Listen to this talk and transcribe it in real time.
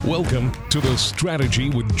Welcome to the Strategy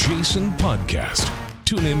with Jason podcast.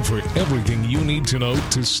 Tune in for everything you need to know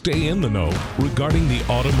to stay in the know regarding the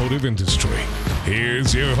automotive industry.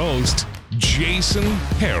 Here's your host, Jason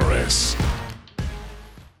Harris.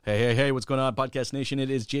 Hey, what's going on, Podcast Nation? It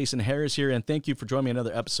is Jason Harris here, and thank you for joining me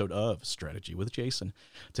another episode of Strategy with Jason.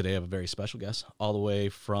 Today I have a very special guest all the way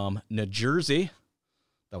from New Jersey.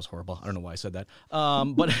 That was horrible. I don't know why I said that.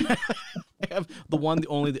 But I have the one, the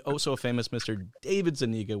only, the oh-so-famous Mr. David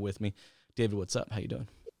Zuniga with me. David, what's up? How you doing?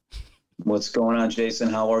 What's going on, Jason?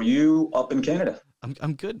 How are you up in Canada?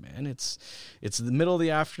 I'm good, man. It's the middle of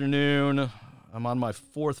the afternoon. I'm on my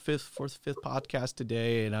fourth, fifth podcast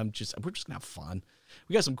today, and we're just gonna have fun.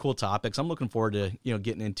 We got some cool topics. I'm looking forward to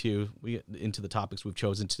getting into the topics we've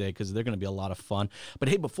chosen today because they're going to be a lot of fun. But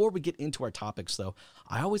hey, before we get into our topics, though,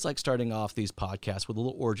 I always like starting off these podcasts with a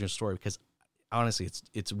little origin story because honestly,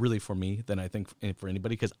 it's really for me than I think for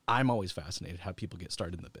anybody because I'm always fascinated how people get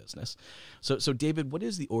started in the business. So David, what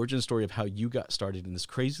is the origin story of how you got started in this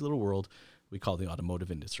crazy little world we call the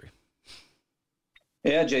automotive industry?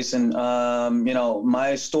 Yeah, Jason,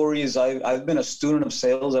 my story is I've been a student of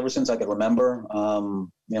sales ever since I could remember,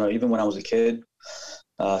 even when I was a kid,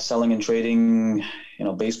 selling and trading,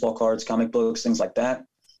 baseball cards, comic books, things like that.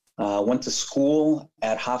 Went to school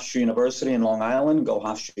at Hofstra University in Long Island, go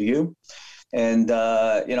Hofstra U. And,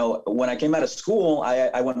 when I came out of school,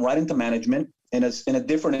 I went right into management in a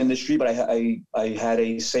different industry, but I had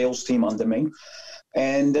a sales team under me.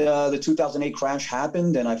 And the 2008 crash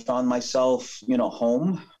happened, and I found myself,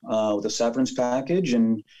 home with a severance package.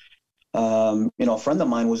 And, a friend of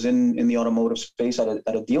mine was in the automotive space at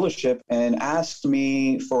a dealership and asked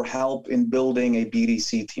me for help in building a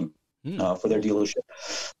BDC team for their dealership.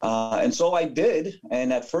 And so I did.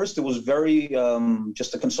 And at first it was very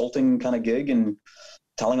just a consulting kind of gig and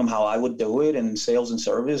telling them how I would do it and sales and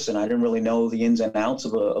service. And I didn't really know the ins and outs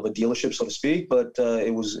of a dealership, so to speak, but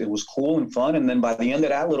it was cool and fun. And then by the end of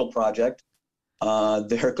that little project,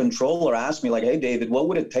 their controller asked me like, hey, David, what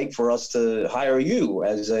would it take for us to hire you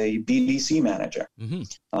as a BDC manager?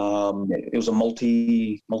 Mm-hmm. It was a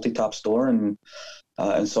multi-top store. And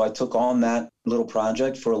so I took on that little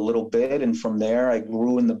project for a little bit. And from there, I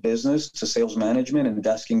grew in the business to sales management and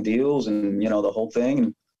desking deals and, the whole thing.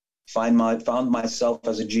 And found myself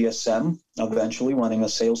as a GSM, eventually running a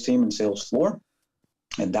sales team and sales floor.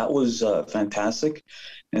 And that was fantastic.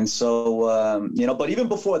 And so, but even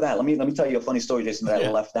before that, let me tell you a funny story, Jason, that I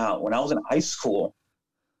left out. When I was in high school,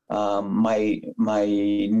 my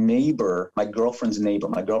neighbor, my girlfriend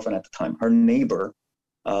at the time, her neighbor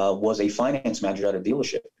was a finance manager at a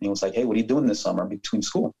dealership. And he was like, hey, what are you doing this summer between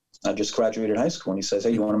school? I just graduated high school. And he says,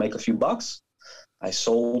 hey, you want to make a few bucks? I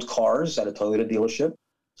sold cars at a Toyota dealership.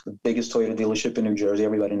 The biggest Toyota dealership in New Jersey.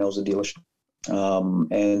 Everybody knows the dealership.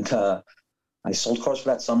 I sold cars for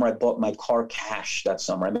that summer. I bought my car cash that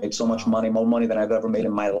summer. I made so much money, more money than I've ever made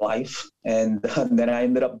in my life. And then I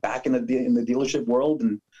ended up back in the dealership world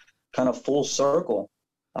and kind of full circle.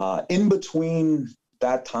 In between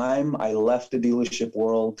that time, I left the dealership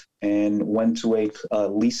world and went to a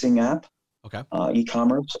leasing app,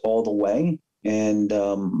 e-commerce all the way. And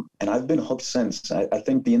I've been hooked since. I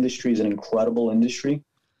think the industry is an incredible industry.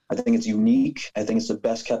 I think it's unique. I think it's the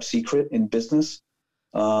best kept secret in business.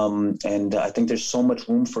 And I think there's so much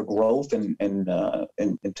room for growth and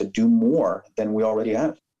to do more than we already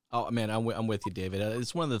have. Oh man, I'm with you, David.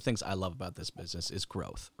 It's one of the things I love about this business is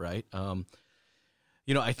growth, right?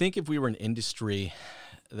 I think if we were an industry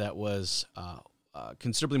that was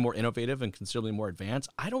considerably more innovative and considerably more advanced,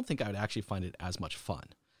 I don't think I would actually find it as much fun.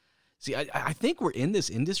 See, I think we're in this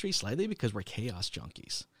industry slightly because we're chaos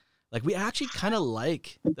junkies. Like we actually kind of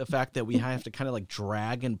like the fact that we have to kind of like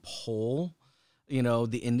drag and pull,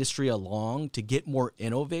 the industry along to get more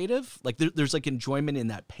innovative. Like there's like enjoyment in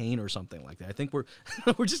that pain or something like that. I think we're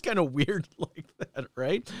just kind of weird like that,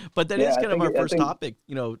 right? But that is kind of our first topic,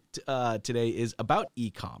 today is about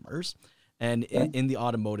e-commerce and in the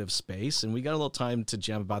automotive space. And we got a little time to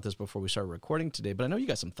jam about this before we start recording today, but I know you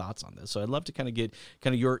got some thoughts on this. So I'd love to kind of get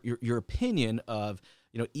kind of your opinion of,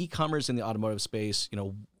 e-commerce in the automotive space,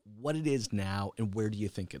 what it is now and where do you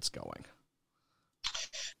think it's going?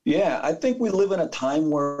 Yeah, I think we live in a time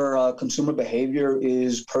where consumer behavior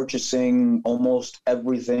is purchasing almost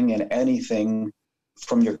everything and anything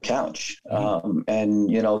from your couch. And,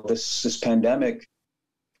 this pandemic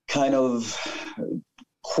kind of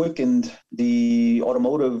quickened the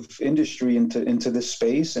automotive industry into this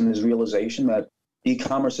space and this realization that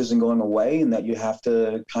e-commerce isn't going away and that you have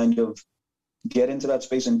to kind of get into that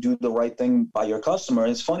space and do the right thing by your customer.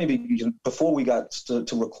 And it's funny because before we got to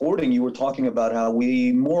recording, you were talking about how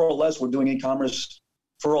we more or less were doing e-commerce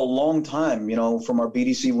for a long time, from our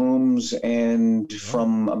BDC rooms and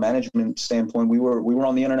from a management standpoint, we were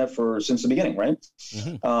on the internet since the beginning, right?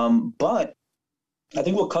 Mm-hmm. But I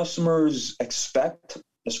think what customers expect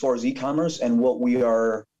as far as e-commerce and what we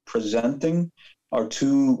are presenting are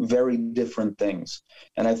two very different things.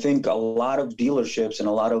 And I think a lot of dealerships and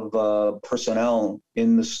a lot of personnel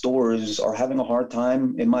in the stores are having a hard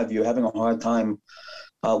time, in my view,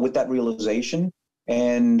 with that realization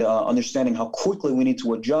and understanding how quickly we need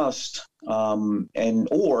to adjust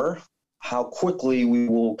or how quickly we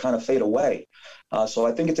will kind of fade away. So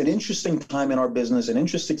I think it's an interesting time in our business, an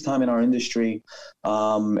interesting time in our industry.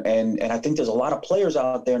 And I think there's a lot of players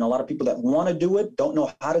out there and a lot of people that want to do it, don't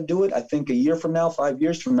know how to do it. I think a year from now, 5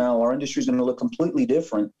 years from now, our industry is going to look completely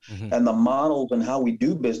different. Mm-hmm. And the models and how we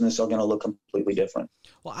do business are going to look completely different.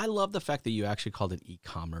 Well, I love the fact that you actually called it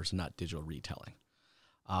e-commerce, not digital retailing.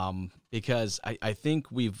 Because I think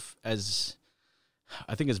as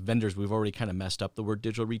vendors, we've already kind of messed up the word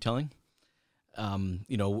digital retailing.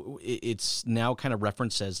 It's now kind of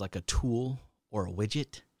referenced as like a tool or a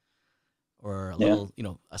widget or a little,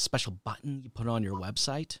 a special button you put on your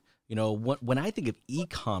website. When I think of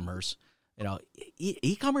e-commerce,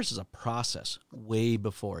 e-commerce is a process way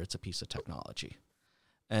before it's a piece of technology.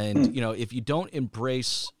 And, if you don't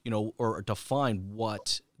embrace, or define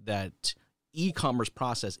what that e-commerce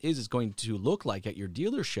process is going to look like at your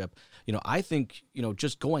dealership, I think,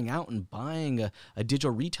 just going out and buying a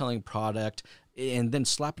digital retailing product and then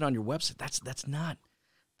slapping it on your website, that's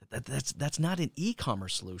not an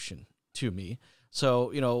e-commerce solution to me.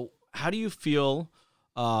 So, how do you feel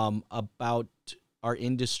about our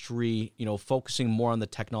industry, focusing more on the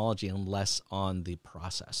technology and less on the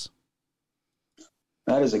process?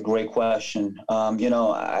 That is a great question.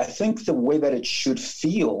 I think the way that it should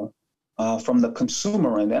feel from the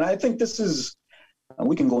consumer end. And I think this is,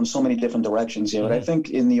 we can go in so many different directions here, but I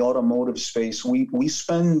think in the automotive space, we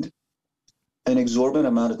spend an exorbitant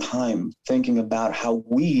amount of time thinking about how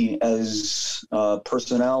we as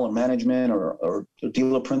personnel or management or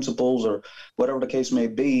dealer principals or whatever the case may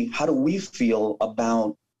be, how do we feel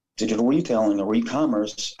about digital retailing or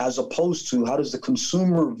e-commerce as opposed to how does the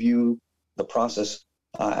consumer view the process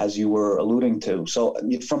as you were alluding to. So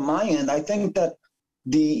from my end, I think that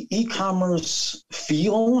the e-commerce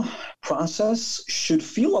process should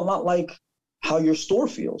feel a lot like how your store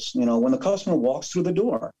feels. When the customer walks through the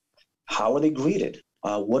door, how are they greeted?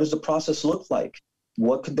 What does the process look like?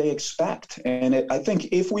 What could they expect? And I think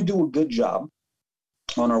if we do a good job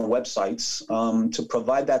on our websites to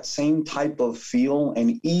provide that same type of feel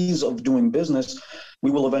and ease of doing business,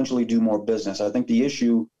 we will eventually do more business. I think the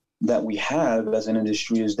issue that we have as an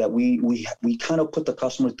industry is that we kind of put the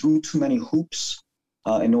customer through too many hoops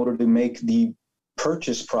in order to make the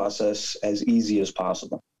purchase process as easy as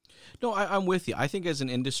possible. No, I'm with you. I think as an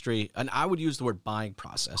industry, and I would use the word buying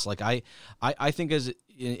process. Like I think as an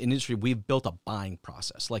industry, we've built a buying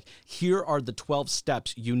process. Like here are the 12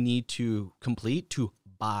 steps you need to complete to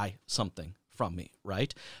buy something from me,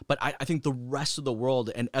 right? But I think the rest of the world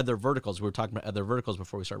and other verticals, we were talking about other verticals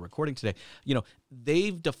before we started recording today,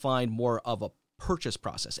 they've defined more of a purchase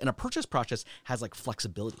process, and a purchase process has like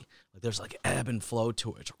flexibility. Like there's like ebb and flow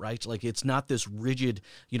to it, right? Like it's not this rigid,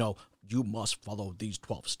 you must follow these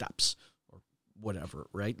 12 steps or whatever,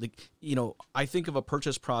 right? Like, I think of a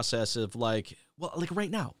purchase process of like right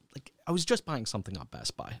now, like I was just buying something on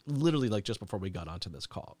Best Buy, literally like just before we got onto this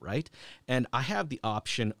call, right? And I have the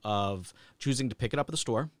option of choosing to pick it up at the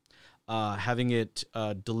store, having it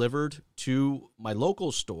delivered to my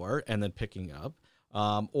local store and then picking up,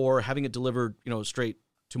 or having it delivered, straight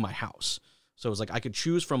to my house. So it was like I could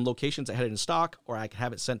choose from locations that had it in stock, or I could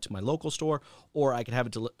have it sent to my local store, or I could have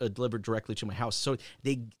it delivered directly to my house. So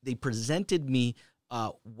they presented me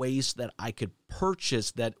ways that I could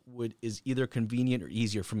purchase that is either convenient or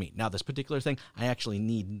easier for me. Now, this particular thing I actually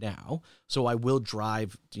need now, so I will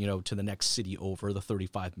drive, to the next city over the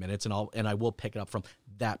 35 minutes, and I will pick it up from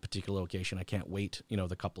that particular location. I can't wait,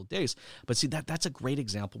 the couple of days. But see, that's a great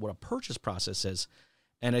example of what a purchase process is.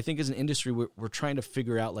 And I think as an industry, we're trying to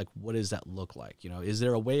figure out, like, what does that look like? Is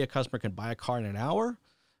there a way a customer can buy a car in an hour?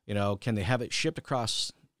 Can they have it shipped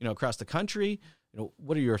across the country?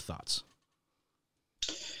 What are your thoughts?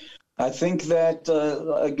 I think that,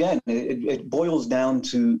 again, it boils down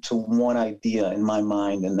to one idea in my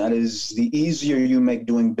mind, and that is the easier you make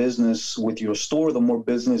doing business with your store, the more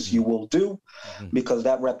business you will do, because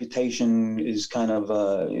that reputation is kind of,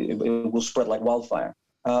 it will spread like wildfire.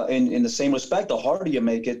 In the same respect, the harder you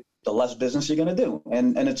make it, the less business you're going to do.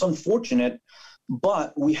 And it's unfortunate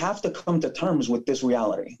But we have to come to terms with this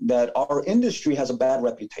reality that our industry has a bad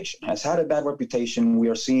reputation, has had a bad reputation. We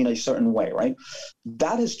are seen a certain way, right?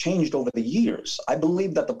 That has changed over the years. I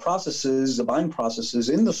believe that the buying processes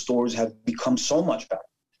in the stores have become so much better.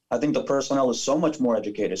 I think the personnel is so much more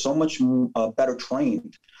educated, so much better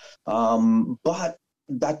trained. But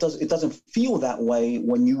it doesn't feel that way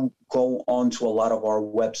when you go onto a lot of our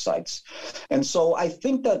websites. And so I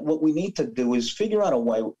think that what we need to do is figure out a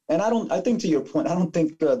way. And I think to your point, I don't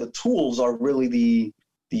think the tools are really the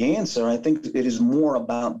answer. I think it is more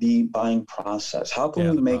about the buying process. How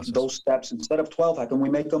can we make those steps, instead of 12, how can we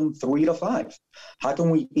make them 3 to 5? How can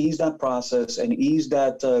we ease that process and ease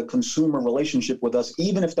that consumer relationship with us,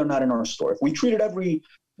 even if they're not in our store? If we treated every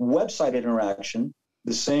website interaction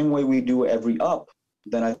the same way we do every up,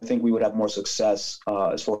 then I think we would have more success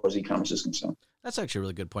as far as e-commerce is concerned. That's actually a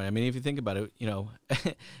really good point. I mean, if you think about it,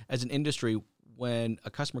 as an industry, when a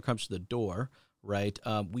customer comes to the door, right,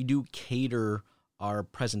 we do cater our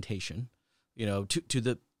presentation, to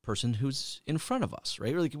the person who's in front of us,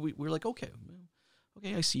 right? We're like, okay,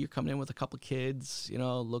 I see you're coming in with a couple of kids,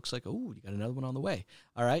 looks like, oh, you got another one on the way.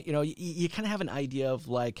 All right. You kind of have an idea of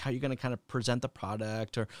like how you're going to kind of present the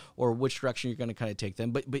product or which direction you're going to kind of take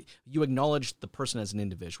them. But you acknowledge the person as an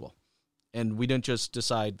individual. And we don't just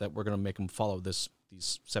decide that we're going to make them follow these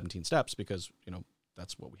 17 steps because,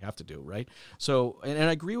 that's what we have to do. Right. So, and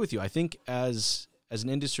I agree with you. I think as an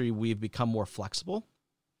industry, we've become more flexible.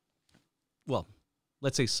 Well,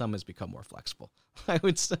 let's say some has become more flexible. I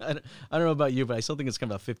don't know about you, but I still think it's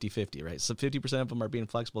kind of a 50-50, right? So 50% of them are being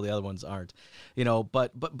flexible, the other ones aren't.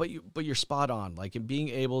 But you're spot on. Like in being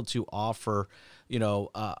able to offer,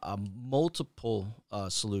 multiple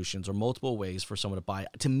solutions or multiple ways for someone to buy.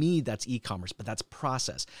 To me, that's e-commerce, but that's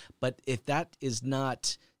process. But if that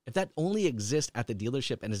only exists at the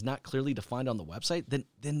dealership and is not clearly defined on the website,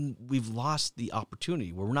 then we've lost the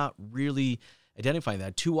opportunity. We're not really identifying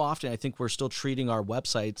that. Too often, I think we're still treating our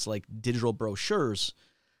websites like digital brochures,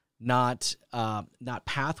 not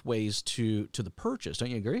pathways to the purchase. Don't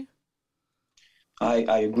you agree?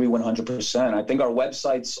 I agree 100%. I think our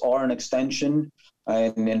websites are an extension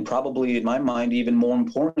and probably, in my mind, even more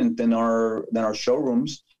important than our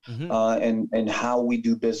showrooms. Mm-hmm. And how we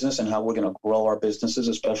do business and how we're going to grow our businesses,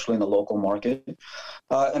 especially in the local market.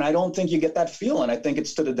 And I don't think you get that feeling. I think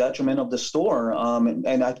it's to the detriment of the store.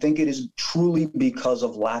 And I think it is truly because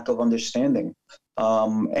of lack of understanding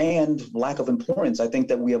and lack of importance. I think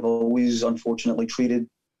that we have always, unfortunately, treated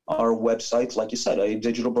our websites, like you said, a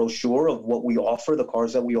digital brochure of what we offer, the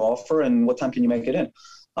cars that we offer, and what time can you make it in.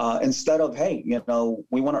 Instead of, hey,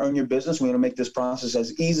 we want to earn your business. We want to make this process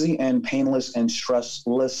as easy and painless and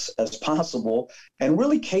stressless as possible and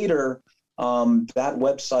really cater that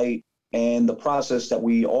website and the process that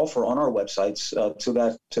we offer on our websites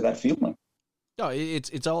to that feeling. No,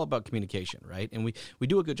 it's all about communication, right? And we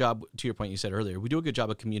do a good job, to your point you said earlier, we do a good job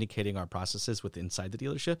of communicating our processes with inside the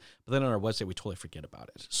dealership, but then on our website, we totally forget about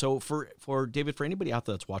it. So for David, for anybody out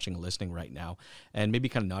there that's watching and listening right now, and maybe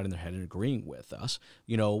kind of nodding their head and agreeing with us,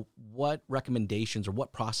 what recommendations or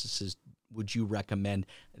what processes would you recommend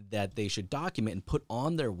that they should document and put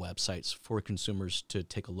on their websites for consumers to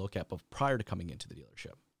take a look at prior to coming into the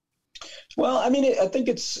dealership? Well, I mean, I think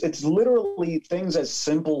it's literally things as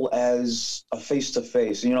simple as a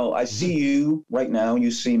face-to-face. I see you right now, you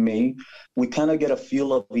see me. We kind of get a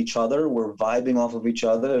feel of each other. We're vibing off of each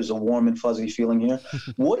other. There's a warm and fuzzy feeling here.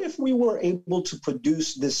 What if we were able to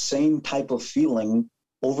produce this same type of feeling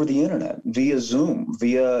over the internet, via Zoom,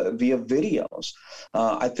 via videos?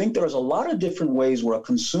 I think there's a lot of different ways where a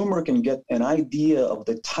consumer can get an idea of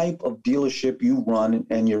the type of dealership you run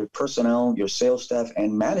and your personnel, your sales staff,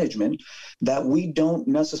 and management that we don't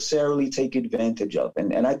necessarily take advantage of.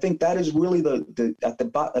 And I think that is really at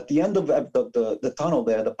the end of the tunnel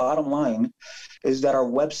there, the bottom line is that our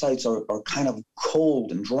websites are kind of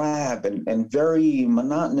cold and drab and very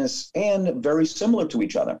monotonous and very similar to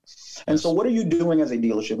each other. And so what are you doing as a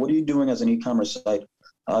dealership? What are you doing as an e-commerce site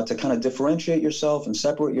to kind of differentiate yourself and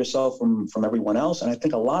separate yourself from everyone else? And I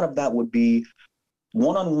think a lot of that would be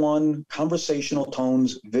one-on-one conversational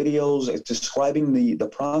tones, videos describing the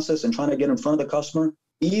process and trying to get in front of the customer,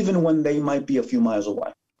 even when they might be a few miles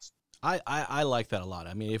away. I like that a lot.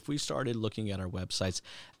 I mean, if we started looking at our websites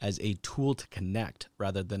as a tool to connect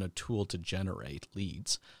rather than a tool to generate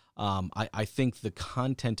leads, I think the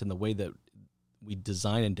content and the way that we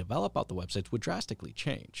design and develop out the websites would drastically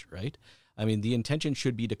change, right? I mean, the intention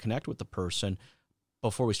should be to connect with the person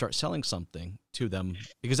before we start selling something to them,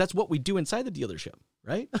 because that's what we do inside the dealership,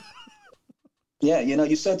 right? Yeah,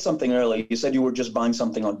 you said something earlier. You said you were just buying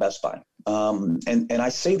something on Best Buy. And I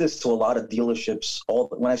say this to a lot of dealerships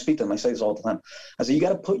when I speak to them, I say this all the time. I say, you got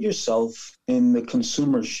to put yourself in the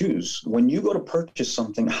consumer's shoes. When you go to purchase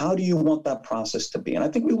something, how do you want that process to be? And I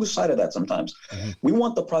think we lose sight of that sometimes. Mm-hmm. We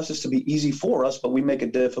want the process to be easy for us, but we make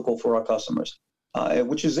it difficult for our customers.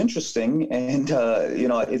 Which is interesting, and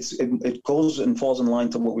it goes and falls in line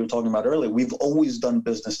to what we were talking about earlier. We've always done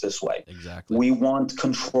business this way. Exactly. We want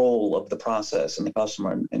control of the process and the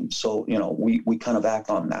customer, and so we kind of act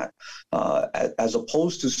on that, as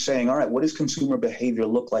opposed to saying, all right, what does consumer behavior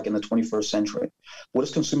look like in the 21st century? What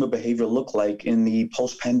does consumer behavior look like in the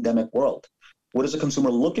post-pandemic world? What is a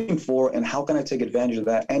consumer looking for, and how can I take advantage of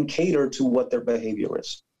that and cater to what their behavior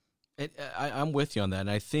is? I'm with you on that, and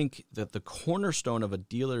I think that the cornerstone of a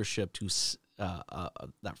dealership to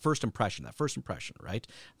that first impression, right?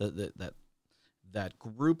 That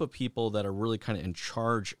group of people that are really kind of in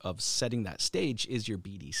charge of setting that stage is your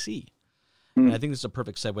BDC. Mm. And I think this is a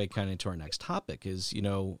perfect segue kind of into our next topic is,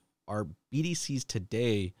 our BDCs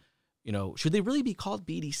today, should they really be called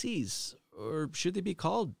BDCs or should they be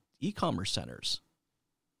called e-commerce centers?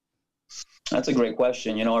 That's a great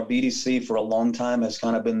question. Our BDC for a long time has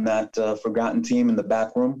kind of been that forgotten team in the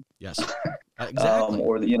back room. Yes, exactly.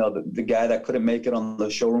 Or the guy that couldn't make it on the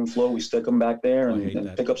showroom floor, we stick him back there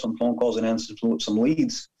and pick up some phone calls and answer some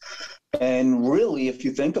leads. And really, if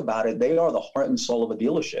you think about it, they are the heart and soul of a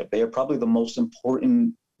dealership. They are probably the most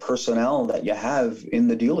important personnel that you have in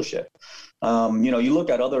the dealership. You look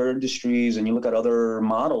at other industries and you look at other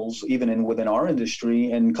models, even within our industry,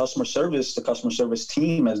 and customer service, the customer service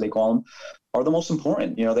team, as they call them, are the most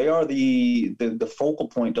important. They are the focal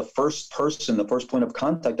point, the first point of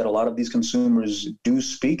contact that a lot of these consumers do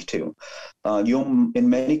speak to. In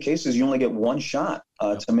many cases, you only get one shot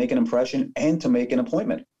to make an impression and to make an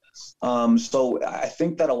appointment. So I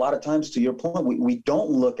think that a lot of times, to your point, we don't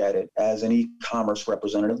look at it as an e-commerce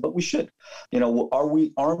representative, but we should. Are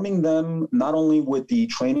we arming them not only with the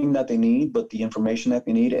training that they need, but the information that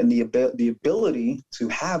they need and the ability to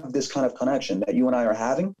have this kind of connection that you and I are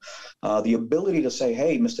having, the ability to say,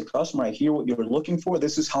 hey, Mr. Customer, I hear what you're looking for.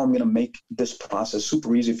 This is how I'm going to make this process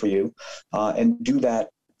super easy for you, and do that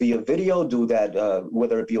via video, do that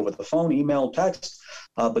whether it be over the phone, email, text,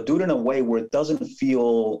 but do it in a way where it doesn't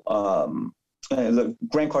feel,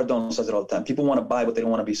 Grant Cardone says it all the time, people want to buy but they don't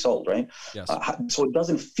want to be sold, right? Yes. So it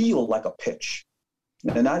doesn't feel like a pitch.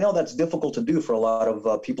 And I know that's difficult to do for a lot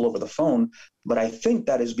of people over the phone, but I think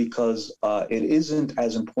that is because it isn't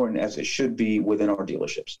as important as it should be within our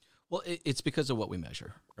dealerships. Well, it's because of what we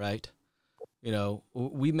measure, right?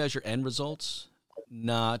 We measure end results,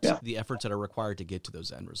 not the efforts that are required to get to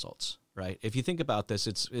those end results, right? If you think about this,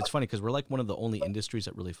 it's funny because we're like one of the only industries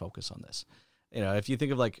that really focus on this. If you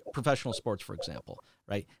think of like professional sports, for example,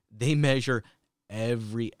 right? They measure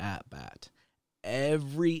every at-bat,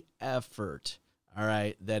 every effort, all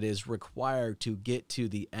right, that is required to get to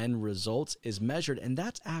the end results is measured. And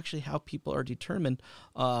that's actually how people are determined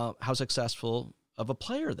how successful of a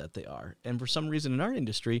player that they are. And for some reason in our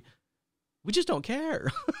industry, we just don't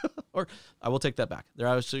care. Or I will take that back. There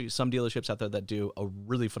are actually some dealerships out there that do a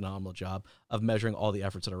really phenomenal job of measuring all the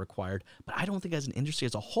efforts that are required. But I don't think as an industry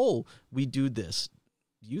as a whole, we do this.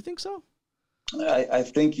 Do you think so? I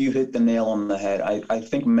think you hit the nail on the head. I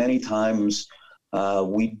think many times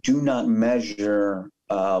we do not measure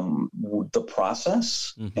the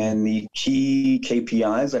process and the key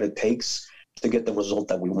KPIs that it takes to get the result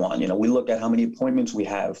that we want. We look at how many appointments we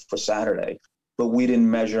have for Saturday, but we didn't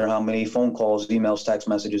measure how many phone calls, emails, text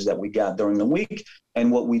messages that we got during the week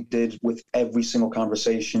and what we did with every single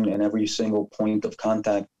conversation and every single point of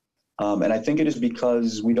contact. And I think it is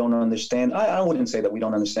because we don't understand. I wouldn't say that we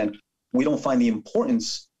don't understand. We don't find the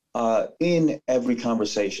importance in every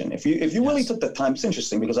conversation. If you really took the time, it's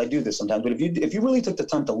interesting because I do this sometimes, but if you really took the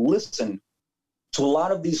time to listen to a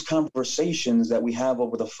lot of these conversations that we have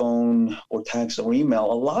over the phone or text or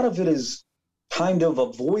email, a lot of it is kind of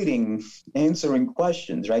avoiding answering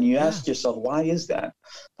questions, right? And you ask yourself, why is that?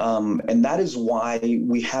 And that is why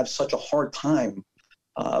we have such a hard time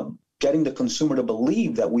getting the consumer to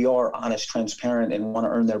believe that we are honest, transparent, and want to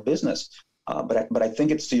earn their business. But I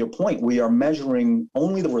think it's to your point. We are measuring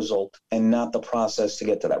only the result and not the process to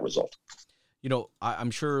get to that result.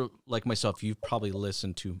 I'm sure, like myself, you've probably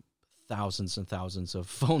listened to thousands and thousands of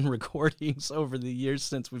phone recordings over the years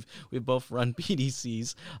since we've both run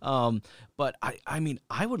BDCs. But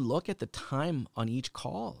I would look at the time on each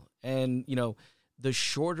call, and the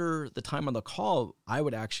shorter the time on the call, I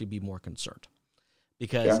would actually be more concerned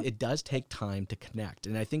because it does take time to connect.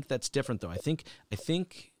 And I think that's different though. I think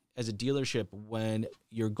as a dealership, when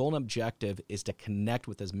your goal and objective is to connect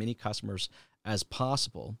with as many customers as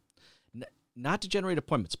possible, not to generate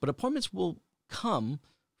appointments, but appointments will come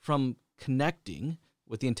from connecting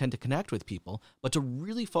with the intent to connect with people, but to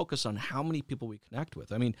really focus on how many people we connect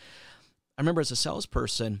with. I mean, I remember as a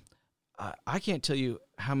salesperson, I can't tell you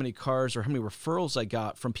how many cars or how many referrals I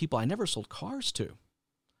got from people I never sold cars to.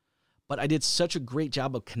 But I did such a great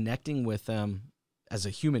job of connecting with them as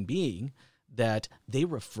a human being that they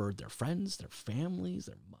referred their friends, their families,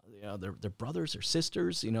 their brothers, their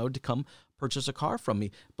sisters, to come purchase a car from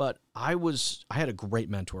me. But I had a great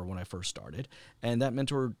mentor when I first started, and that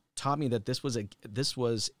mentor taught me that this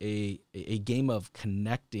was a game of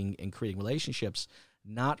connecting and creating relationships,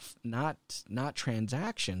 not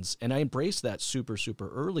transactions. And I embraced that super, super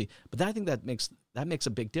early. But I think that makes a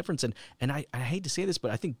big difference. And I hate to say this,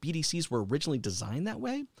 but I think BDCs were originally designed that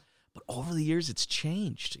way. But over the years, it's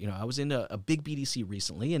changed. I was in a big BDC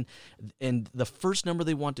recently, and the first number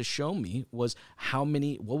they want to show me was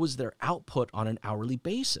what was their output on an hourly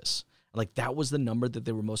basis. Like, that was the number that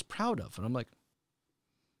they were most proud of. And I'm like,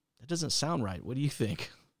 that doesn't sound right. What do you think?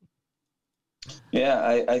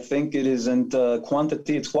 Yeah, I think it isn't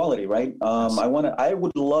quantity, it's quality, right? I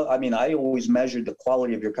always measured the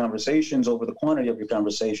quality of your conversations over the quantity of your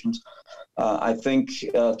conversations. I think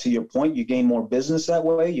to your point, you gain more business that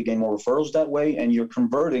way, you gain more referrals that way, and you're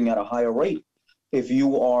converting at a higher rate if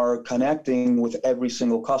you are connecting with every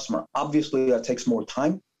single customer. Obviously, that takes more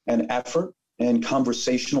time and effort and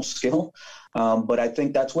conversational skill. But I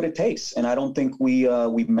think that's what it takes. And I don't think we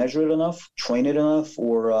measure it enough, train it enough,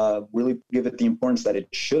 or really give it the importance that it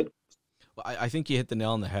should. Well, I think you hit the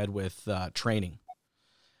nail on the head with training.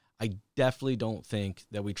 I definitely don't think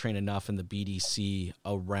that we train enough in the BDC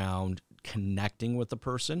around connecting with the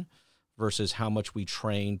person versus how much we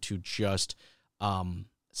train to just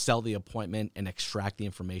sell the appointment and extract the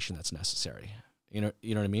information that's necessary. You know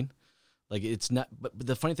what I mean? Like, it's not, but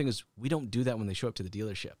the funny thing is we don't do that when they show up to the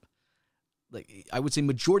dealership. Like, I would say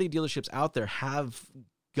majority of dealerships out there have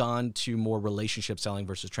gone to more relationship selling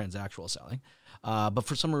versus transactional selling. But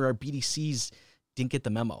for some of our BDCs didn't get the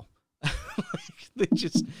memo.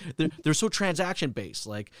 They're so transaction based.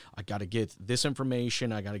 Like, I got to get this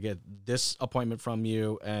information. I got to get this appointment from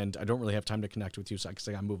you. And I don't really have time to connect with you. So I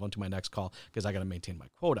got to move on to my next call because I got to maintain my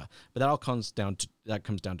quota. But that all comes down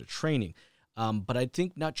to training. But I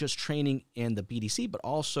think not just training in the BDC, but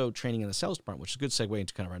also training in the sales department, which is a good segue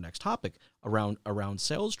into kind of our next topic around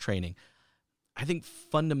sales training. I think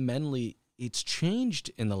fundamentally it's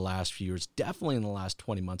changed in the last few years, definitely in the last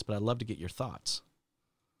 20 months, but I'd love to get your thoughts.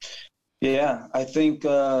 Yeah, I think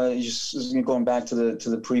just going back to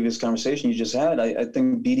the previous conversation you just had, I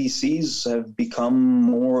think BDCs have become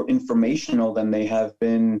more informational than they have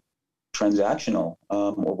been transactional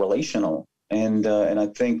or relational. And I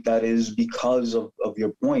think that is because of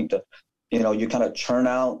your point. You kind of churn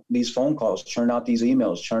out these phone calls, churn out these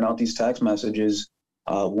emails, churn out these text messages,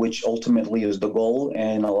 which ultimately is the goal.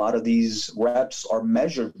 And a lot of these reps are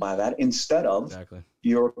measured by that instead of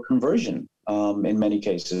your conversion in many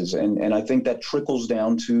cases. And I think that trickles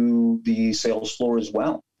down to the sales floor as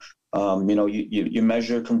well. You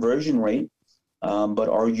measure conversion rate, but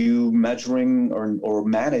are you measuring or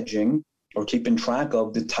managing or keeping track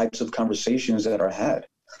of the types of conversations that are had?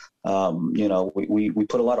 We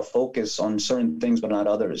put a lot of focus on certain things, but not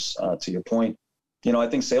others, to your point. I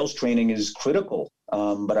think sales training is critical,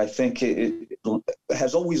 but I think it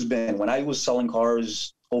has always been. When I was selling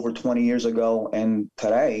cars over 20 years ago and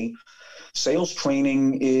today, sales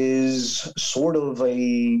training is sort of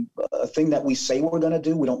a thing that we say we're going to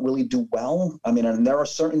do. We don't really do well. I mean, and there are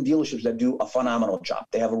certain dealerships that do a phenomenal job.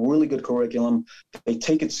 They have a really good curriculum. They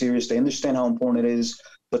take it serious. They understand how important it is.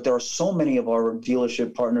 But there are so many of our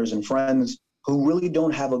dealership partners and friends who really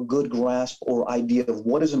don't have a good grasp or idea of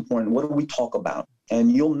what is important. What do we talk about?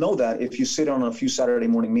 And you'll know that if you sit on a few Saturday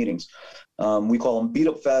morning meetings. We call them beat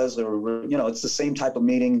up fest, or, it's the same type of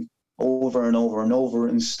meeting over and over and over,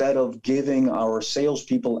 instead of giving our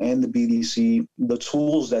salespeople and the BDC the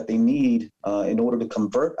tools that they need in order to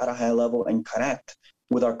convert at a high level and connect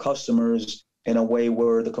with our customers in a way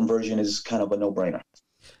where the conversion is kind of a no-brainer.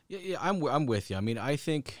 Yeah, I'm with you. I mean, I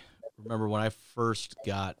think, remember when I first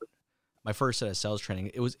got my first set of sales training,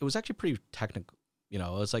 it was actually pretty technical. It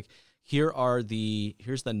was like, here's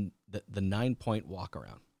the 9-point walk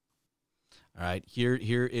around. All right, here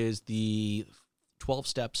is the 12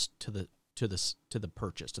 steps to the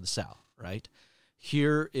purchase, to the sale, right?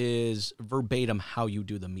 Here is verbatim how you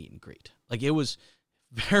do the meet and greet. Like, it was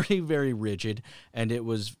very, very rigid, and it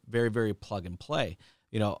was very, very plug and play.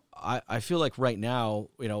 I feel like right now,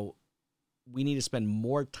 we need to spend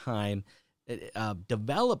more time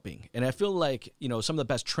developing. And I feel like, some of the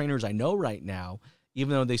best trainers I know right now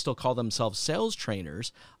even though they still call themselves sales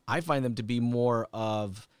trainers, I find them to be more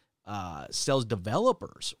of sales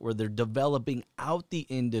developers, where they're developing out the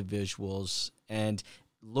individuals and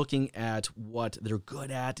looking at what they're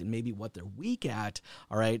good at and maybe what they're weak at,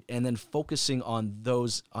 all right, and then focusing on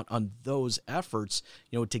those on those efforts,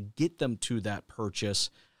 to get them to that purchase.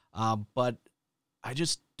 But I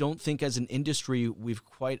just don't think as an industry we've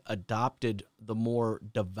quite adopted the more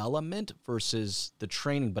development versus the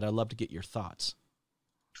training, but I'd love to get your thoughts.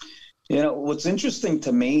 What's interesting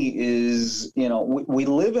to me is, we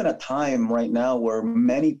live in a time right now where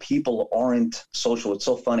many people aren't social. It's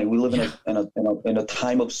so funny. We live in a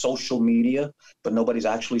time of social media, but nobody's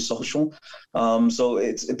actually social.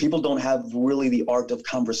 So people don't have really the art of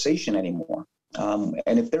conversation anymore.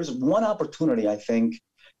 And if there's one opportunity, I think,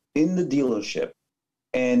 in the dealership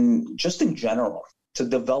and just in general, to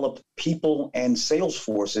develop people and sales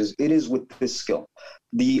forces, it is with this skill.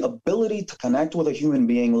 The ability to connect with a human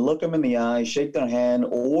being, look them in the eye, shake their hand,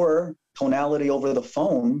 or tonality over the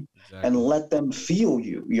phone, exactly, and let them feel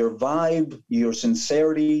you, your vibe, your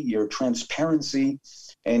sincerity, your transparency,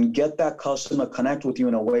 and get that customer connect with you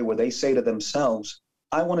in a way where they say to themselves,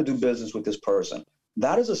 I want to do business with this person.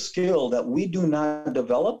 That is a skill that we do not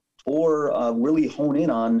develop or really hone in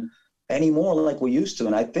on anymore like we used to.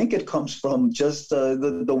 And I think it comes from just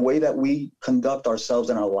the way that we conduct ourselves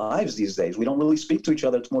in our lives these days. We don't really speak to each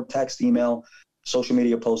other. It's more text, email, social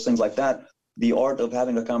media posts, things like that. The art of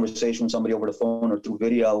having a conversation with somebody over the phone or through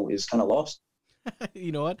video is kind of lost.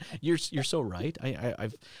 You know what? You're so right.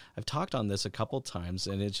 I've talked on this a couple times,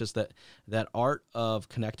 and it's just that art of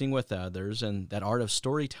connecting with others and that art of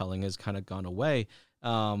storytelling has kind of gone away.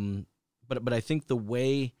 But I think the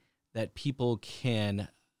way that people can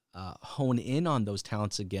hone in on those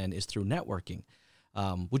talents again is through networking,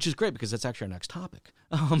 which is great because that's actually our next topic.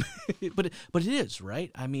 But it is,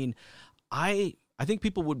 right? I mean, I think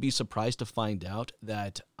people would be surprised to find out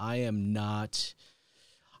that I'm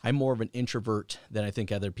more of an introvert than I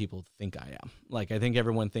think other people think I am. Like, I think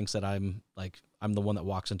everyone thinks that I'm the one that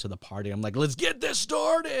walks into the party. I'm like, let's get this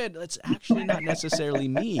started. That's actually not necessarily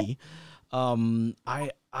me. I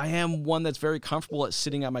am one that's very comfortable at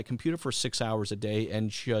sitting at my computer for 6 hours a day and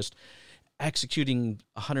just executing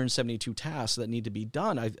 172 tasks that need to be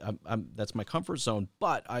done. That's my comfort zone,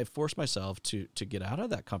 but I forced myself to get out of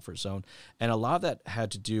that comfort zone. And a lot of that had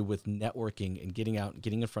to do with networking and getting out and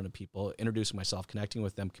getting in front of people, introducing myself, connecting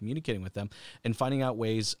with them, communicating with them, and finding out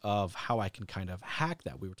ways of how I can kind of hack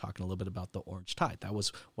that. We were talking a little bit about the Orange Tide. That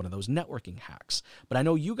was one of those networking hacks. But I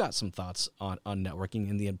know you got some thoughts on networking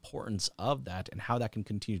and the importance of that and how that can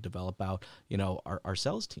continue to develop out, our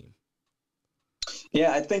sales team.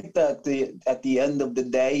 Yeah, I think that at the end of the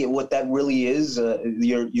day, what that really is,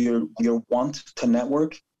 your want to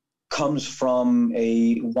network comes from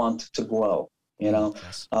a want to grow.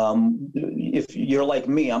 Yes. If you're like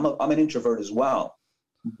me, I'm an introvert as well,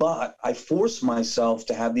 but I force myself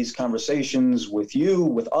to have these conversations with you,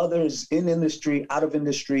 with others in industry, out of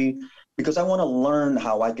industry, because I want to learn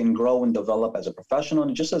how I can grow and develop as a professional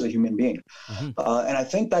and just as a human being. Mm-hmm. And I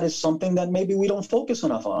think that is something that maybe we don't focus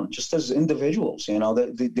enough on just as individuals,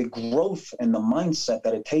 the growth and the mindset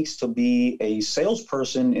that it takes to be a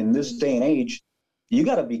salesperson in this day and age. You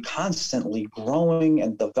got to be constantly growing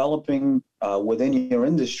and developing within your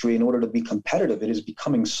industry in order to be competitive. It is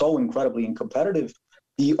becoming so incredibly competitive.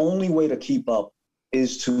 The only way to keep up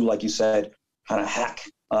is to, like you said, kind of hack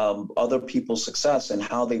other people's success and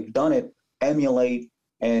how they've done it, emulate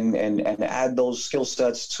and add those skill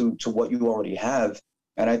sets to what you already have.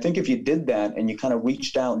 And I think if you did that and you kind of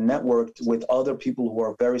reached out and networked with other people who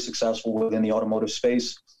are very successful within the automotive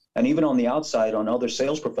space, and even on the outside on other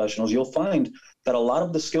sales professionals, you'll find that a lot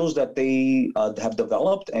of the skills that they have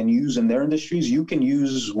developed and use in their industries, you can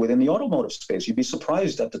use within the automotive space. You'd be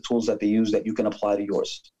surprised at the tools that they use that you can apply to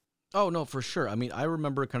yours. Oh, no, for sure. I mean, I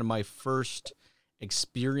remember kind of my first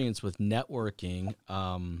experience with networking.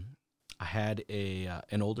 I had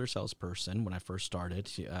an older salesperson when I first started.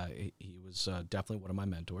 He was definitely one of my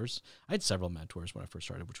mentors. I had several mentors when I first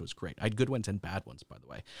started, which was great. I had good ones and bad ones, by the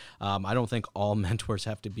way. I don't think all mentors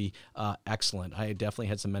have to be excellent. I definitely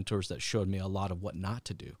had some mentors that showed me a lot of what not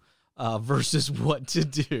to do versus what to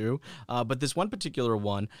do. But this one particular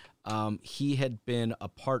one, he had been a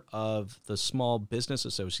part of the small business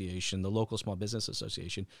association, the local small business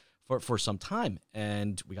association, for some time.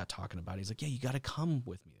 And we got talking about it. He's like, yeah, you got to come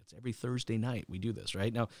with me. It's every Thursday night we do this,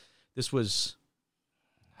 right? Now, this was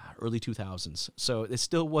early 2000s. So it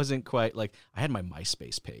still wasn't quite like I had my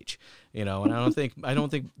MySpace page, and I don't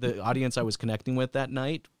think the audience I was connecting with that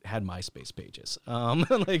night had MySpace pages.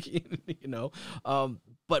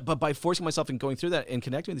 But by forcing myself and going through that and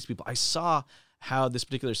connecting with these people, I saw how this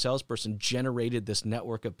particular salesperson generated this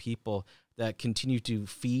network of people that continue to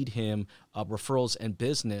feed him referrals and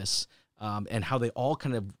business, and how they all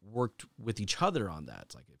kind of worked with each other on that.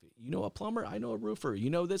 It's like, if you know a plumber, I know a roofer, you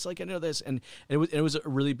know this, like I know this. And it was a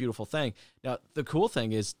really beautiful thing. Now, the cool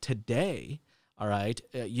thing is today, all right,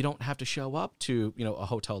 you don't have to show up to, a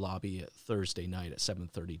hotel lobby Thursday night at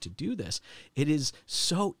 7:30 to do this. It is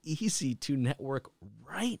so easy to network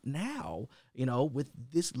right now, with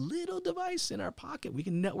this little device in our pocket. We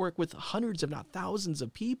can network with hundreds, if not thousands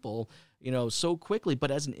of people, so quickly. But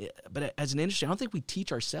as an industry, I don't think we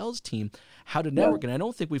teach our sales team how to network, and I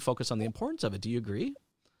don't think we focus on the importance of it. Do you agree?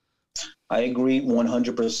 I agree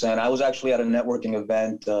 100%. I was actually at a networking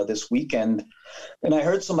event this weekend, and I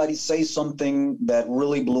heard somebody say something that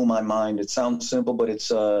really blew my mind. It sounds simple, but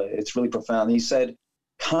it's really profound. He said,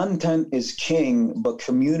 "Content is king, but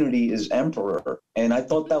community is emperor." And I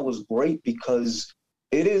thought that was great, because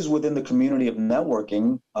it is within the community of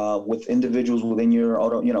networking with individuals within your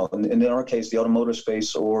auto, in our case, the automotive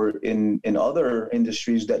space, or in other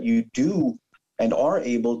industries, that you do and are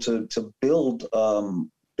able to build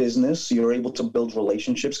business. You're able to build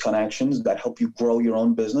relationships, connections that help you grow your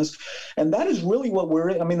own business. And that is really what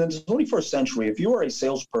in the 21st century, if you are a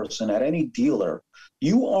salesperson at any dealer,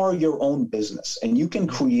 you are your own business, and you can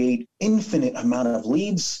create infinite amount of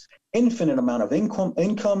leads, infinite amount of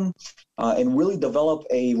income, and really develop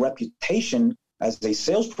a reputation as a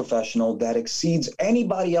sales professional that exceeds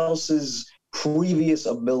anybody else's previous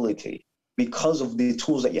ability, because of the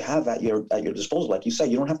tools that you have at your disposal. Like you said,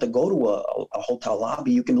 you don't have to go to a hotel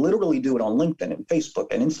lobby. You can literally do it on LinkedIn and Facebook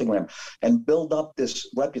and Instagram and build up this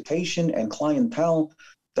reputation and clientele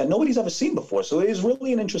that nobody's ever seen before. So it is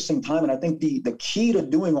really an interesting time. And I think the key to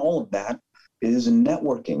doing all of that is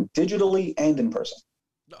networking digitally and in person.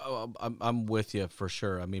 Oh, I'm with you for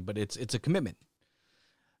sure. I mean, but it's a commitment.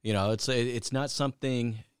 It's not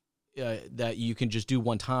something that you can just do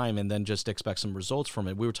one time and then just expect some results from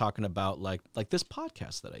it. We were talking about like this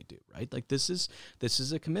podcast that I do, right? Like this is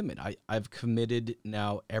a commitment. I've committed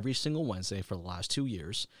now every single Wednesday for the last 2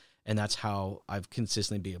 years, and that's how I've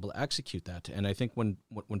consistently been able to execute that. And I think when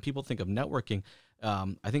people think of networking,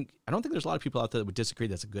 I don't think there's a lot of people out there that would disagree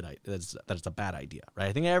that's a good idea, that it's a bad idea, right?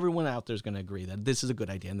 I think everyone out there is going to agree that this is a good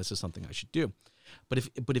idea and this is something I should do. But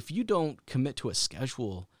if you don't commit to a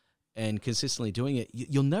schedule and consistently doing it,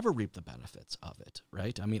 you'll never reap the benefits of it,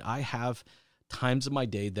 right? I mean, I have times of my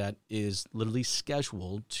day that is literally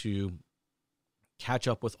scheduled to catch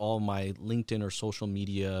up with all my LinkedIn or social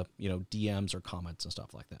media, DMs or comments and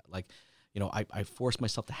stuff like that. Like, I force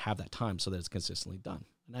myself to have that time so that it's consistently done.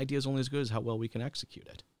 An idea is only as good as how well we can execute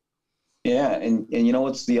it. Yeah, and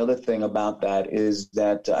what's the other thing about that is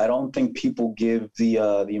that I don't think people give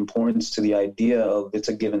the importance to the idea of it's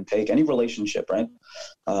a give and take. Any relationship, right?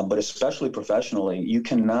 But especially professionally, you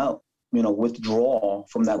cannot withdraw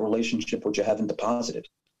from that relationship which you haven't deposited.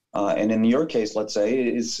 And in your case, let's say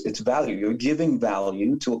it's value. You're giving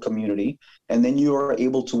value to a community, and then you are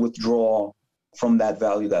able to withdraw from that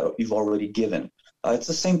value that you've already given. It's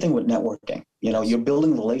the same thing with networking. You're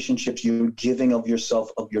building relationships, you're giving of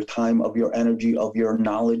yourself, of your time, of your energy, of your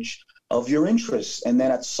knowledge, of your interests. And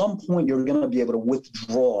then at some point, you're going to be able to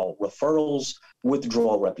withdraw referrals,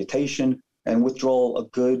 withdraw reputation, and withdraw a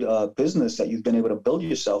good business that you've been able to build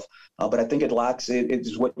yourself. But I think it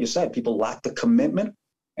is what you said. People lack the commitment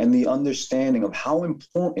and the understanding of how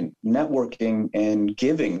important networking and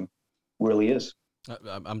giving really is.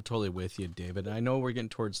 I'm totally with you, David. I know we're getting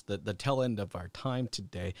towards the tail end of our time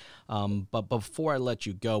today, but before I let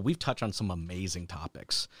you go, we've touched on some amazing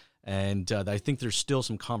topics, and I think there's still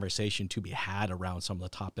some conversation to be had around some of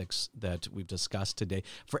the topics that we've discussed today.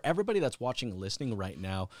 For everybody that's watching and listening right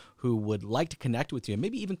now who would like to connect with you and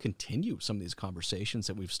maybe even continue some of these conversations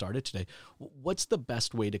that we've started today, what's the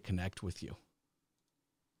best way to connect with you?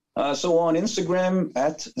 So on Instagram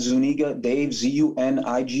at Zuniga Dave,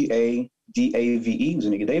 ZUNIGA DAVE,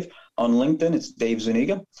 Zuniga Dave. On LinkedIn, it's Dave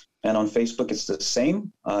Zuniga. And on Facebook, it's the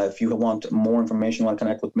same. If you want more information, want to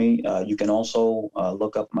connect with me, you can also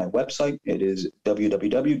look up my website. It is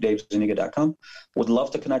www.davezuniga.com. Would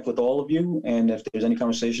love to connect with all of you. And if there's any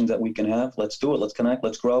conversations that we can have, let's do it. Let's connect.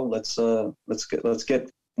 Let's grow. Let's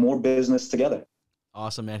get more business together.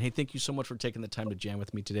 Awesome, man. Hey, thank you so much for taking the time to jam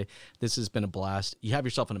with me today. This has been a blast. You have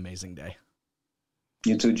yourself an amazing day.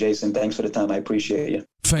 You too, Jason. Thanks for the time. I appreciate you.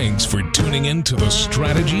 Thanks for tuning in to the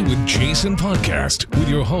Strategy with Jason podcast with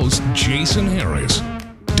your host, Jason Harris.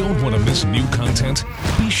 Don't want to miss new content?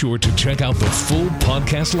 Be sure to check out the full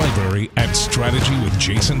podcast library at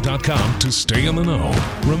strategywithjason.com to stay in the know.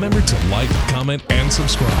 Remember to like, comment, and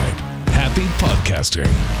subscribe. Happy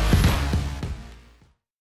podcasting.